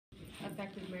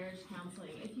effective marriage counseling.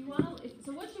 If you want to,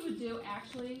 so what you would do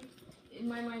actually, in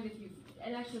my mind,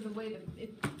 and actually the way that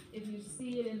if you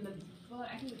see it in the book,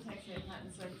 I think the text may have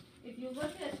gotten so if you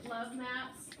look at love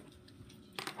maps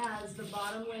as the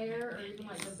bottom layer or even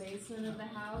like the basement of the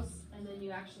house, and then you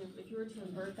actually, if you were to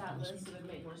invert that list, it would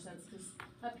make more sense because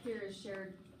up here is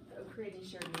creating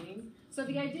shared meaning. So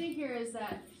the idea here is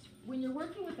that when you're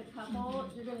working with a couple,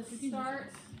 you're going to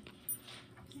start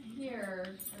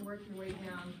here and work your way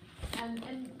down.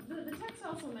 And the text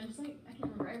also mentions, I can't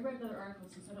remember, I read another article,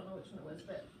 so I don't know which one it was,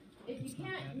 but if you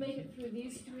can't make it through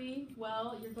these three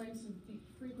well, you're going to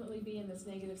frequently be in this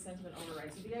negative sentiment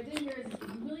override. So the idea here is that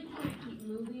you really can't keep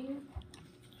moving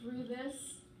through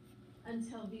this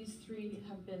until these three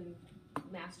have been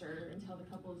mastered, until the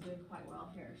couple is doing quite well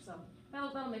here. So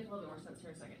that'll make a little bit more sense here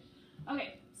in a second.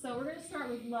 Okay, so we're going to start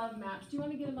with love maps. Do you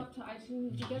want to get them up to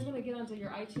iTunes? Do you guys want to get onto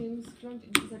your iTunes? Is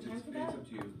there time for that? It's up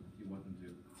to you if you want them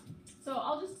to. So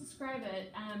I'll just describe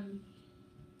it, and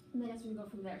I guess we can go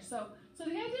from there. So the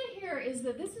idea here is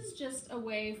that this is just a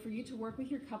way for you to work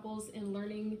with your couples in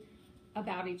learning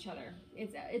about each other.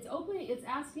 It's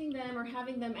asking them or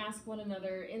having them ask one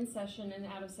another in session and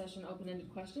out of session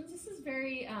open-ended questions. This is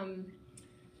very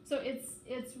so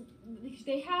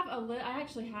they have I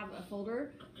actually have a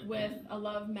folder with a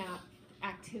love map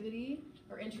activity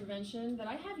or intervention that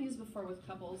I have used before with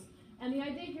couples. And the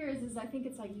idea here is I think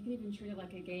it's like you can even treat it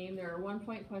like a game. There are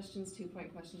 1-point questions,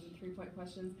 2-point questions, and 3-point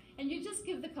questions. And you just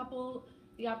give the couple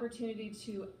the opportunity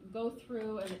to go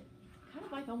through and kind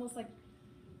of like almost like,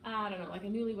 I don't know, like a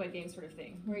newlywed game sort of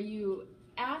thing, where you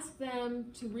ask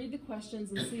them to read the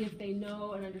questions and see if they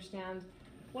know and understand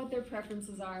what their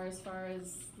preferences are as far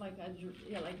as like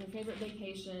like their favorite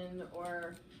vacation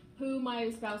or who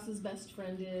my spouse's best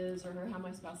friend is or how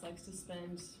my spouse likes to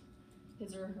spend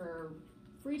his or her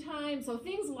free time, so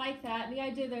things like that. And the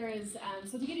idea there is,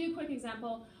 so to give you a quick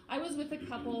example, I was with a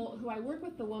couple who I work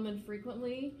with the woman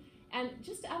frequently, and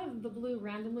just out of the blue,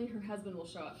 randomly, her husband will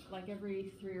show up, like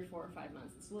every 3 or 4 or 5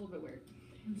 months. It's a little bit weird.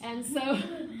 And so,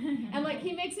 and like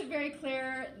he makes it very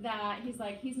clear that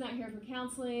he's not here for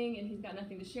counseling, and he's got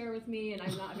nothing to share with me, and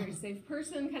I'm not a very safe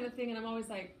person kind of thing, and I'm always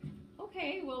like,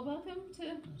 okay, well, welcome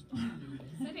to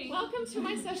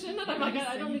my session. And I'm like,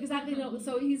 I don't exactly know.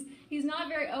 So he's not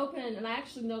very open, and I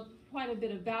actually know quite a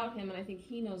bit about him, and I think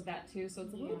he knows that too. So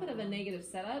it's a little bit of a negative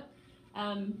setup.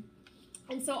 And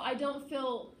so I don't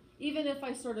feel, even if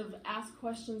I sort of ask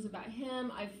questions about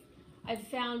him, I've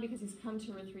found, because he's come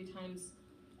 2 or 3 times,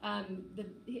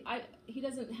 he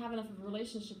doesn't have enough of a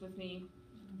relationship with me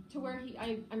to where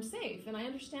I'm safe, and I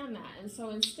understand that. And so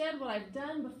instead what I've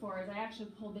done before is I actually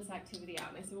pulled this activity out,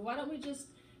 and I said, well, why don't we just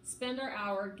spend our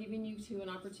hour giving you two an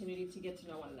opportunity to get to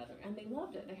know one another. And they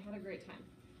loved it. They had a great time.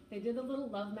 They did a little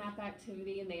love map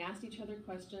activity, and they asked each other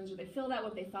questions, or they filled out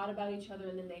what they thought about each other,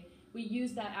 and then we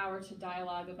used that hour to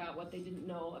dialogue about what they didn't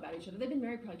know about each other. They've been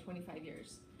married probably 25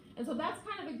 years. And so that's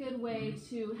kind of a good way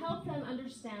to help them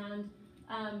understand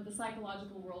the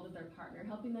psychological world of their partner,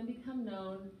 helping them become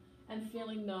known and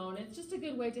feeling known. It's just a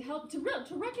good way to help to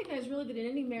recognize really that in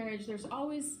any marriage there's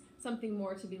always something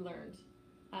more to be learned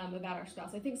about our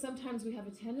spouse. I think sometimes we have a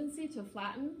tendency to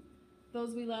flatten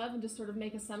those we love and just sort of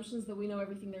make assumptions that we know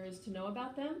everything there is to know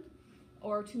about them,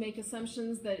 or to make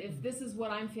assumptions that if this is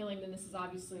what I'm feeling, then this is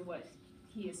obviously what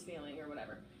he is feeling or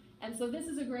whatever. And so this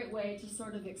is a great way to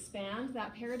sort of expand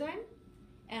that paradigm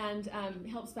and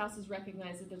help spouses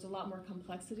recognize that there's a lot more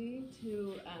complexity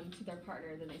to their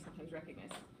partner than they sometimes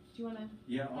recognize. Do you want to?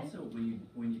 Yeah. Also,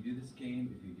 when you do this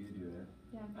game, if you do it,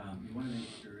 you want to make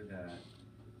sure that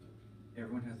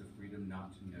everyone has the freedom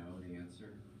not to know the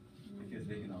answer, because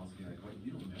they can also be like, "What?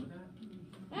 You don't know that?"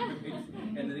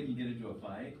 And then they can get into a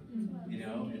fight, you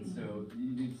know. And so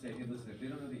you need to say, "Hey, listen, if they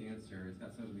don't know the answer, it's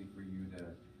not something for you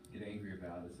to get angry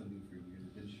about. It's something for you to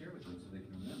then share with them so they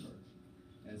can remember."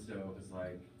 And so if it's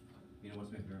like, you know,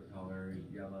 what's my favorite color?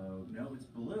 Yellow. No, it's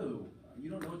blue. You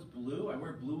don't know it's blue? I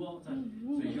wear blue all the time.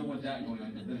 So you don't want that going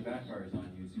on, because then it backfires on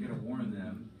you. So you got to warn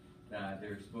them that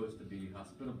they're supposed to be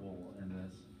hospitable in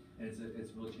this. And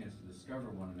it's a real chance to discover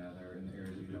one another in the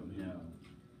areas you don't know.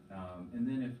 And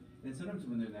then sometimes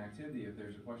when there's an activity, if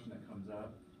there's a question that comes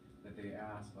up that they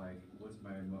ask, like, what's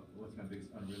my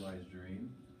biggest unrealized dream?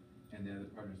 And the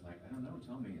other partner's like, I don't know,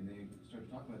 tell me. And they start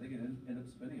to talk about it. They can end up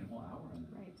spending a whole hour on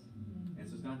it. Right. And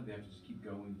so it's not that they have to just keep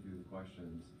going through the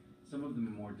questions. Some of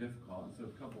them are more difficult. And so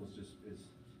couples you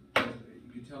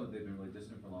can tell that they've been really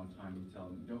distant for a long time. You tell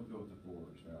them, don't go with the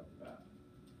 4s right off the bat.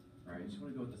 Right? You just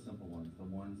want to go with the simple ones, the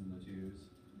 1s and the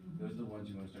 2s. Those are the ones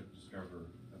you want to start to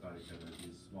discover about each other,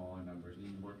 these smaller numbers, and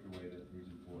you can work your way to 3s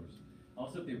and 4s.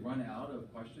 Also, if they run out of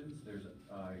questions, there's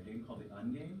a game called the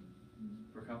Ungame.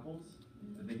 for couples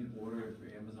that they can order it for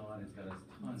Amazon. It's got a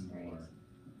ton more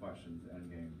questions and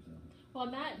games. So. Well,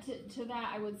 and that to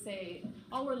that, I would say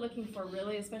all we're looking for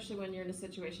really, especially when you're in a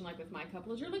situation like with my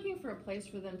couple, is you're looking for a place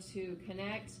for them to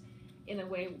connect in a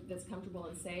way that's comfortable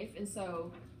and safe. And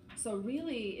so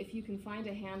really, if you can find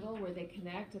a handle where they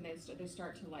connect and they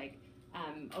start to like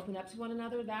open up to one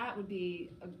another, that would be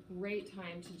a great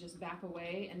time to just back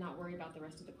away and not worry about the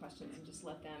rest of the questions and just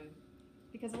let them.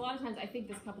 Because a lot of times, I think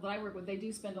this couple that I work with, they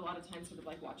do spend a lot of time sort of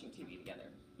like watching TV together.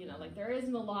 You know, like there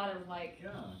isn't a lot of like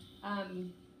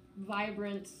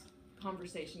vibrant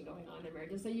conversation going on in their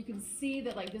marriage. And so you can see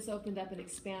that like this opened up and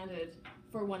expanded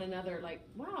for one another. Like,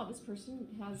 wow, this person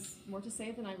has more to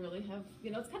say than I really have.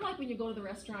 You know, it's kind of like when you go to the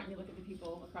restaurant and you look at the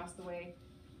people across the way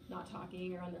not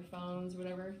talking or on their phones or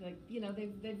whatever. Like, you know,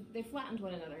 they've flattened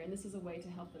one another, and this is a way to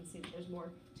help them see that there's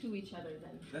more to each other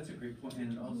than. That's a great point,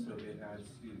 and also it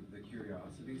adds to the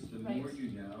curiosity. So the more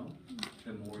you know,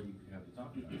 the more you have to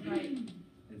talk about. Right.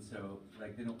 And so,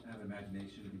 like, they don't have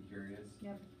imagination to be curious.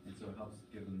 Yep. And so it helps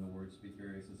give them the words to be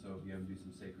curious. And so if you have them do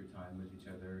some sacred time with each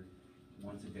other,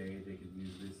 once a day, they could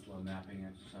use this slow mapping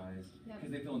exercise.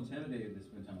 Because they feel intimidated to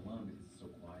spend time alone because it's so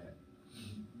quiet.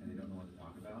 And they don't know what to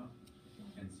talk about.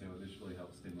 And so this really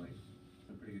helps stimulate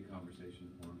some pretty good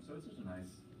conversation for them. So it's just a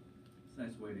nice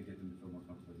way to get them to feel more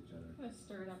comfortable with each other. I'm going to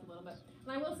stir it up a little bit.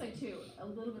 And I will say, too, a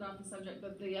little bit off the subject,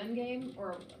 but the end game,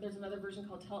 or there's another version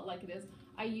called Tell It Like It Is,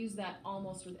 I use that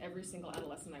almost with every single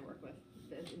adolescent I work with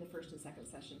in the first and second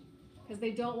session. Because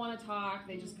they don't want to talk,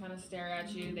 they just kind of stare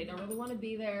at you, they don't really want to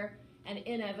be there, and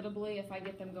inevitably, if I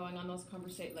get them going on those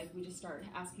conversations, like we just start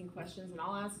asking questions, and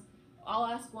I'll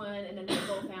ask one, and then they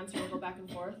both answer, we'll go back and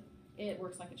forth. It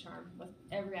works like a charm with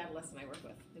every adolescent I work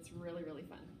with. It's really, really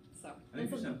fun. So I think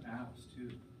there's some apps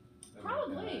too.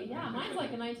 Probably, yeah. Mine's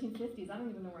like a 1950s. I don't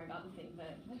even know where I got the thing,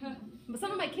 but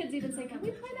some of my kids even say, "Can we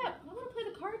play that? I want to play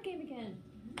the card game again."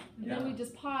 And then we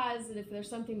just pause, and if there's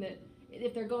something that,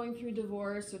 if they're going through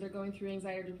divorce or they're going through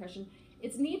anxiety or depression,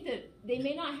 it's neat that they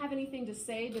may not have anything to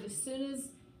say, but as soon as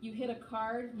you hit a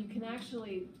card, you can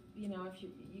actually, you know, if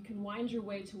you can wind your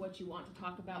way to what you want to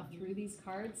talk about through these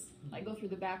cards. Like go through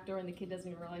the back door, and the kid doesn't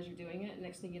even realize you're doing it. And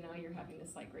next thing you know, you're having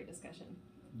this like great discussion.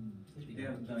 They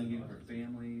have done game for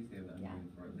families. They have done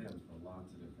game for lots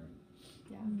of different.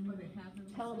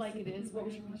 Tell it like it is. What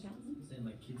was your question? Saying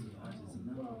like kids with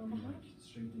autism, like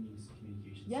strengthening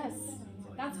communication. Yes, skills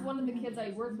and that's one of the kids I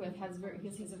work with.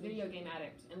 He's a video game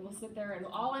addict, and we'll sit there and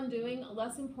all I'm doing,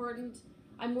 less important.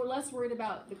 I'm less worried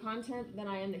about the content than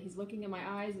I am that he's looking in my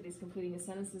eyes, that he's completing his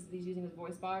sentences, that he's using his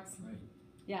voice box. Right.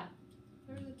 Yeah.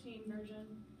 There's a teen version,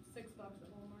 $6 at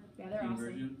Walmart. Yeah, they're Teen awesome.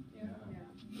 version?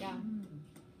 Yeah.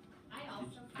 I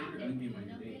also found an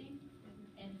Uno game,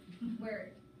 and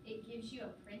where it gives you a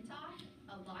print off.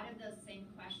 A lot of those same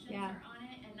questions are on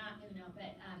it, and not Uno,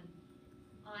 but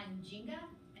on Jenga,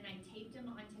 and I taped them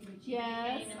onto the Jenga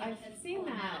Yes, game. I've seen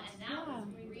that. And that was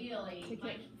really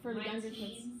for my younger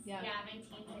teens. kids. Yeah. My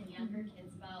teens and younger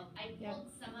kids both. I pulled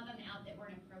some of them out that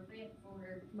weren't appropriate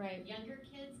for younger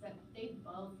kids, but they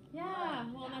both. Yeah,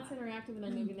 well, and that's interactive, and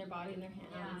they're moving their body and their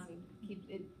hands, and keep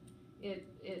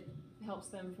it helps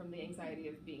them from the anxiety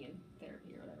of being in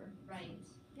therapy or whatever. Right.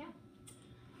 Yeah.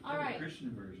 They All have right. a Christian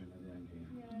version of the end game.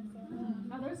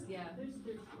 Oh, there's I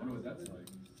wonder what that's like.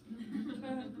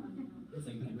 It's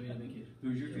like the way to make it.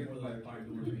 Who's your more favorite like player?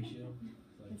 fire-to-door ratio.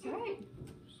 That's right.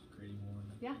 Just creating more.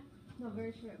 Yeah. No,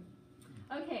 very true.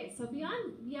 Okay, so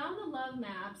beyond the love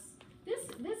maps,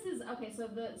 this is okay.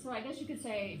 So I guess you could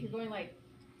say if you're going like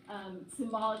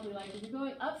symbolically, like if you're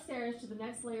going upstairs to the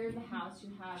next layer of the house, you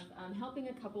have helping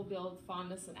a couple build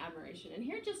fondness and admiration. And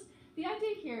here, just the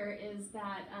idea here is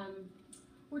that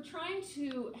we're trying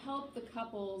to help the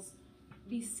couples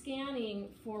be scanning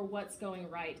for what's going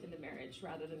right in the marriage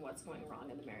rather than what's going wrong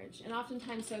in the marriage. And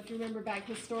oftentimes, so if you remember back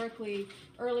historically,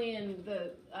 early in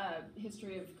the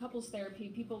history of couples therapy,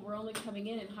 people were only coming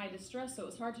in high distress, so it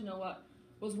was hard to know what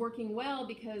was working well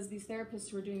because these therapists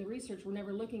who were doing the research were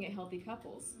never looking at healthy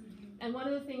couples. And one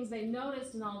of the things they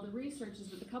noticed in all the research is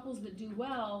that the couples that do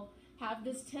well have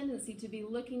this tendency to be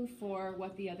looking for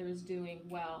what the other is doing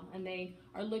well. And they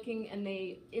are looking, and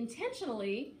they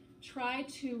intentionally try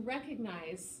to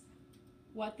recognize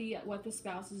what the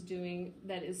spouse is doing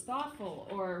that is thoughtful,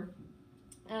 or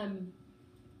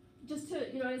just to,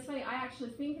 you know, it's funny, I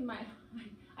actually think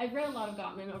I've read a lot of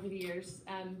Gottmen over the years,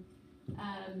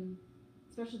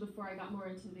 especially before I got more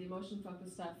into the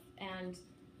emotion-focused stuff, and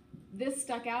this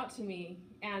stuck out to me,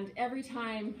 and every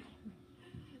time,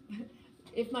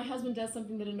 if my husband does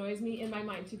something that annoys me, in my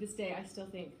mind to this day, I still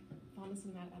think, fondness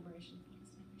and admiration,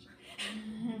 fondness and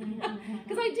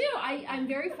Because I do. I'm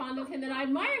very fond of him and I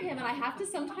admire him, and I have to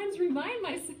sometimes remind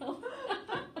myself,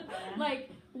 like,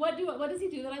 what does he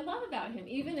do that I love about him?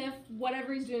 Even if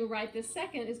whatever he's doing right this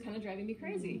second is kind of driving me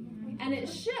crazy. And it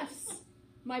shifts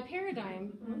my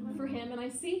paradigm for him, and I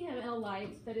see him in a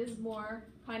light that is more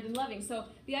kind and loving. So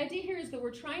the idea here is that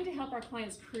we're trying to help our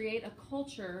clients create a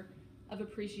culture of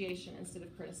appreciation instead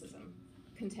of criticism,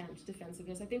 contempt,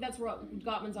 defensiveness. I think that's what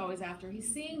Gottman's always after.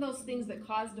 He's seeing those things that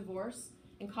cause divorce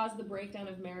and cause the breakdown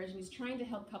of marriage, and he's trying to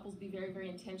help couples be very, very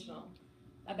intentional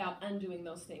about undoing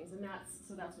those things, and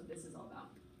that's what this is all about.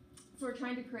 So we're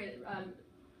trying to create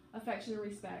affection and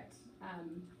respect,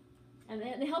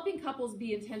 and helping couples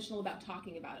be intentional about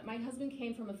talking about it. My husband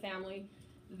came from a family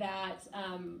that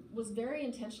was very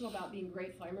intentional about being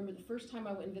grateful. I remember the first time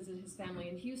I went and visited his family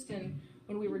in Houston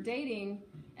when we were dating,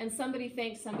 and somebody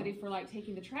thanked somebody for like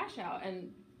taking the trash out.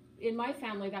 And in my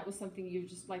family, that was something you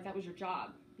just like, that was your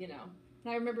job, you know.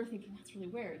 And I remember thinking, that's really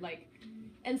weird. Like,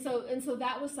 and so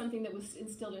that was something that was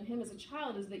instilled in him as a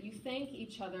child, is that you thank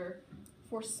each other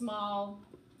for small,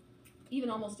 even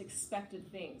almost expected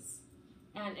things.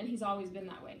 And he's always been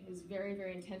that way. He's very,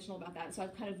 very intentional about that. And so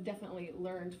I've kind of definitely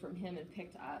learned from him and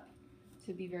picked up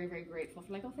to be very, very grateful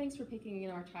for like, oh, thanks for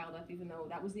picking our child up, even though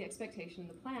that was the expectation,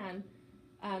 the plan.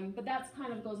 But that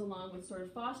kind of goes along with sort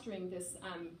of fostering this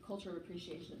culture of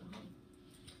appreciation in the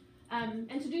home.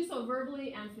 And to do so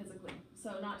verbally and physically.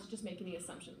 So not to just make any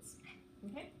assumptions.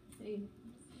 Okay?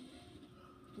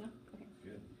 No? Okay.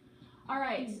 Good. All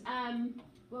right.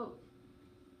 Whoa.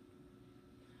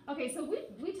 Okay, so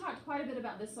we talked quite a bit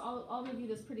about this, so I'll review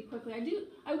this pretty quickly.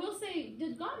 I will say,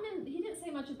 did Gottman, he didn't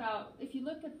say much about, if you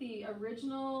look at the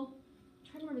original, I'm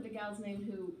trying to remember the gal's name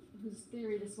whose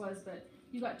theory this was, but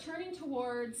you got turning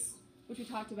towards, which we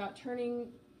talked about,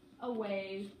 turning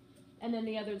away, and then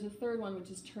the third one, which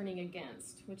is turning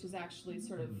against, which is actually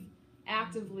sort of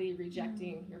actively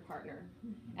rejecting your partner.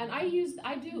 And I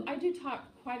do talk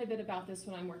quite a bit about this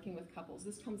when I'm working with couples.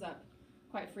 This comes up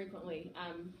quite frequently.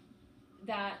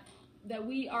 That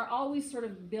we are always sort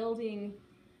of building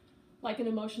like an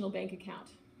emotional bank account.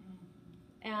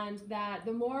 And that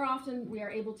the more often we are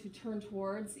able to turn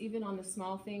towards, even on the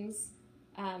small things,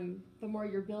 the more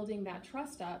you're building that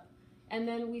trust up. And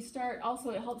then we start,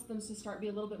 also it helps them to start be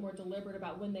a little bit more deliberate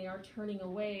about when they are turning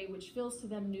away, which feels to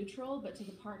them neutral, but to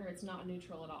the partner it's not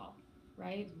neutral at all,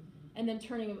 right? And then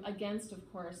turning against,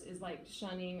 of course, is like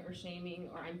shunning or shaming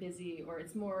or I'm busy, or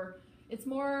it's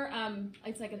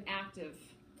like an active,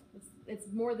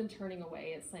 it's more than turning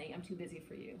away. It's saying, I'm too busy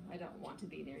for you. I don't want to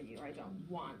be near you, or I don't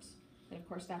want. And of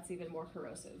course, that's even more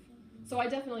corrosive. So I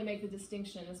definitely make the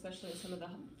distinction, especially in some of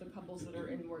the couples that are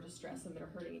in more distress and that are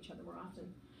hurting each other more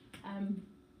often.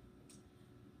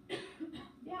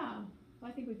 Yeah,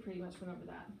 I think we pretty much went over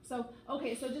that. So,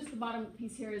 okay, so just the bottom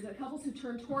piece here is that couples who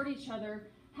turn toward each other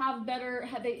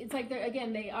it's like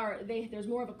there's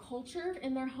more of a culture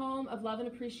in their home of love and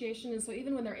appreciation, and so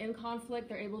even when they're in conflict,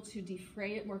 they're able to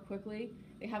defray it more quickly.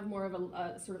 They have more of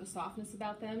a sort of a softness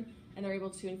about them, and they're able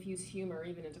to infuse humor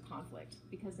even into conflict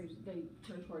because they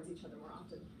turn towards each other more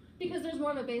often. Because there's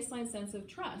more of a baseline sense of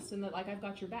trust, and that like I've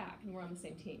got your back, and we're on the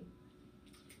same team.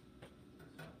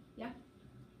 Yeah?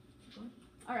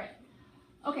 All right.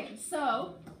 Okay,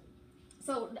 so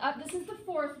this is the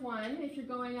fourth one, if you're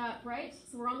going up, right?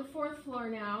 So we're on the fourth floor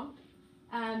now.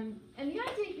 And the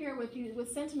idea here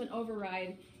with sentiment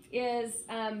override is,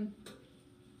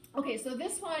 okay, so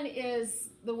this one is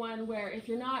the one where if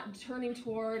you're not turning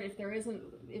toward, if there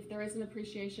isn't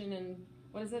appreciation and,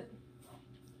 what is it?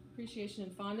 Appreciation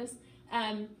and fondness.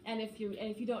 And if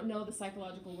you don't know the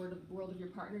psychological world of your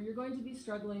partner, you're going to be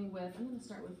struggling with, I'm going to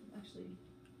start with, actually,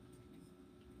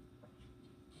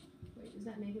 wait, is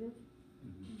that negative?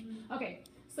 Okay,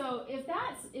 so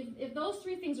if those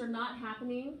three things are not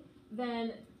happening,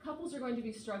 then couples are going to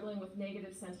be struggling with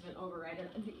negative sentiment override.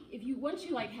 And once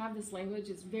you like have this language,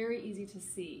 it's very easy to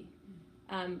see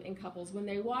in couples when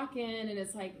they walk in, and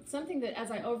it's like something that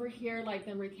as I overhear like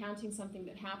them recounting something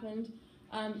that happened.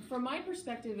 From my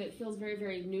perspective, it feels very,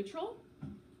 very neutral.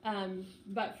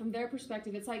 But from their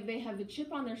perspective, it's like they have the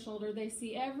chip on their shoulder. They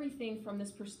see everything from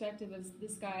this perspective as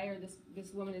this guy or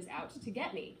this woman is out to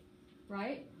get me,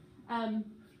 right?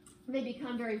 They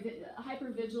become very hyper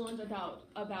vigilant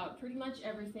about pretty much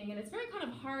everything, and it's very kind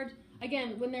of hard.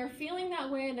 Again, when they're feeling that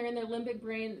way and they're in their limbic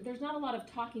brain, there's not a lot of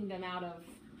talking them out of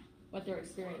what they're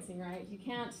experiencing, right? You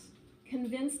can't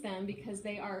convince them because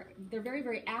they're very,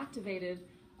 very activated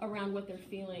around what they're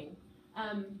feeling,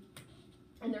 and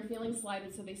they're feeling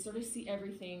slighted, so they sort of see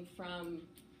everything from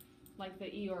like the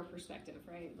Eeyore perspective,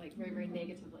 right? Like very, very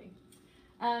negatively.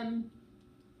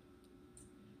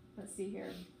 Let's see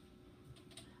here.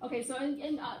 Okay, so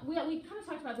we kind of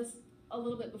talked about this a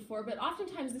little bit before, but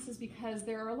oftentimes this is because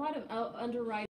there are a lot of underwriting